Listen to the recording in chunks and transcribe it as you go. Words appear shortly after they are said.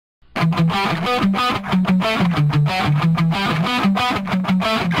Alright,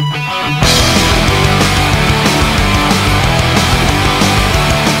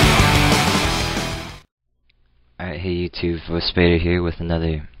 hey YouTube, Spader here with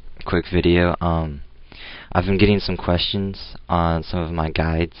another quick video. I've been getting some questions on some of my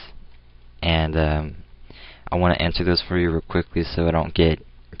guides, and I want to answer those for you real quickly so I don't get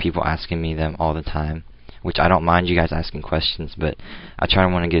people asking me them all the time. Which I don't mind you guys asking questions, but I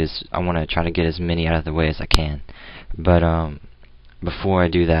want to try to get as many out of the way as I can. But before I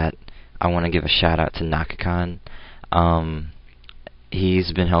do that, I want to give a shout out to Ja-Gex.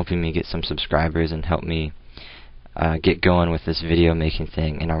 He's been helping me get some subscribers and help me get going with this video making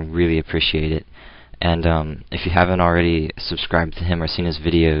thing, and I really appreciate it. And if you haven't already subscribed to him or seen his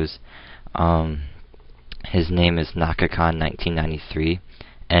videos, his name is Ja-Gex1993,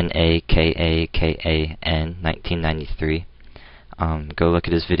 N-A-K-A-K-A-N 1993. Go look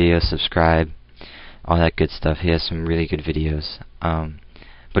at his videos, subscribe, all that good stuff. He has some really good videos.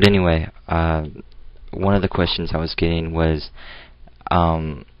 But anyway, one of the questions I was getting was,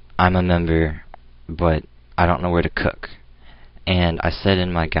 I'm a member, but I don't know where to cook. And I said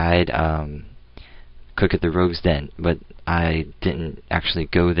in my guide, cook at the Rogue's Den, but I didn't actually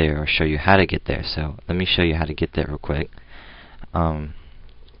go there or show you how to get there. So let me show you how to get there real quick.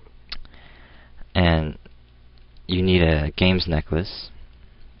 And you need a games necklace,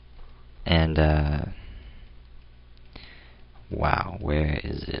 and wow, where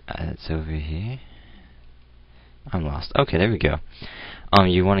is it? It's over here. I'm lost. Okay, there we go.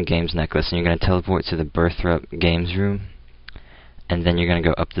 You want a games necklace, and you're going to teleport to the Birthrup games room, and then you're going to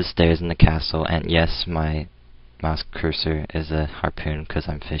go up the stairs in the castle, and yes, my mouse cursor is a harpoon because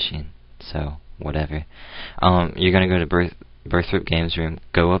I'm fishing, so whatever. You're going to go to Birthrup games room,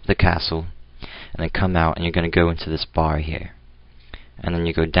 go up the castle, and then come out, and you're going to go into this bar here. And then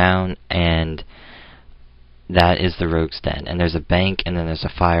you go down, and that is the Rogue's Den. And there's a bank, and then there's a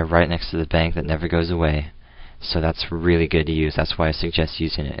fire right next to the bank that never goes away. So that's really good to use. That's why I suggest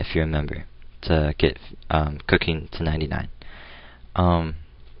using it if you're a member, to get cooking to 99.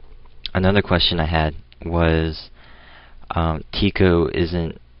 Another question I had was, Tico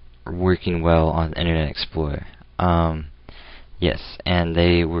isn't working well on Internet Explorer. Yes, and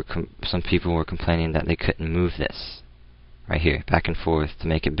some people were complaining that they couldn't move this right here, back and forth, to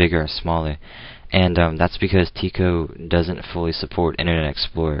make it bigger or smaller. And that's because Tico doesn't fully support Internet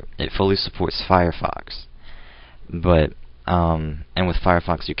Explorer. It fully supports Firefox. But and with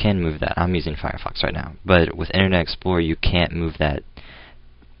Firefox you can move that. I'm using Firefox right now. But with Internet Explorer you can't move that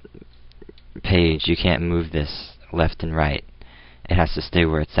page. You can't move this left and right. It has to stay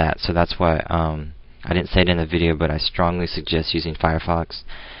where it's at. So that's why I didn't say it in the video, but I strongly suggest using Firefox.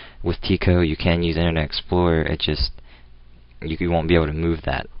 With Tico you can use Internet Explorer. It just you won't be able to move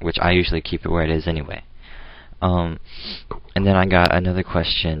that, which I usually keep it where it is anyway. And then I got another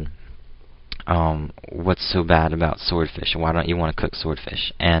question. What's so bad about swordfish? Why don't you want to cook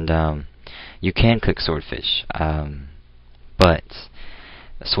swordfish? And you can cook swordfish, but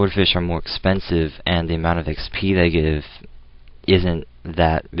swordfish are more expensive, and the amount of XP they give isn't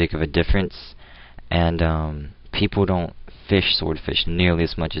that big of a difference. And people don't fish swordfish nearly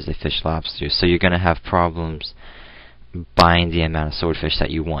as much as they fish lobsters, so you're going to have problems buying the amount of swordfish that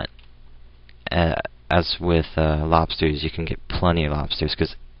you want. As with lobsters, you can get plenty of lobsters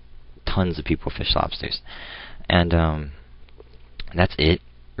because tons of people fish lobsters. And that's it,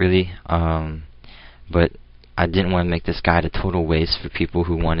 really. But I didn't want to make this guide a total waste for people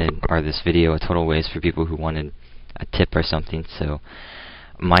who wanted, or this video a total waste for people who wanted a tip or something. So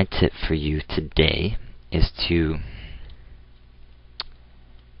my tip for you today is to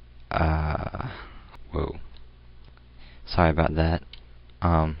whoa, sorry about that.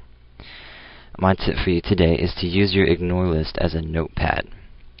 My tip for you today is to use your ignore list as a notepad.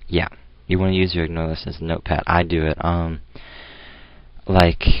 Yeah, you want to use your ignore list as a notepad. I do it.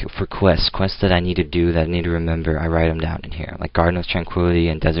 Like for quests that I need to do, that I need to remember, I write them down in here, like Garden of Tranquility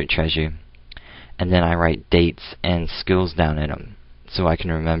and Desert Treasure. And then I write dates and skills down in them, so I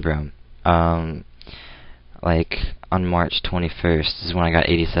can remember them. Like on March 21st is when I got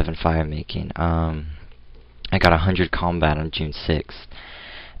 87 fire making. I got 100 combat on June 6th.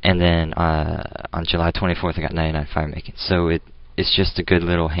 And then on July 24th I got 99 fire making. So it's just a good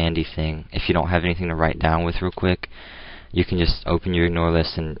little handy thing. If you don't have anything to write down with real quick, you can just open your ignore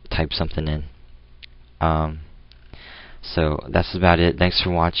list and type something in. So that's about it. Thanks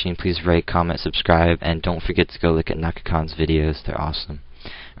for watching. Please rate, comment, subscribe, and don't forget to go look at Ja-Gex's videos. They're awesome.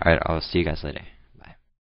 Alright, I'll see you guys later.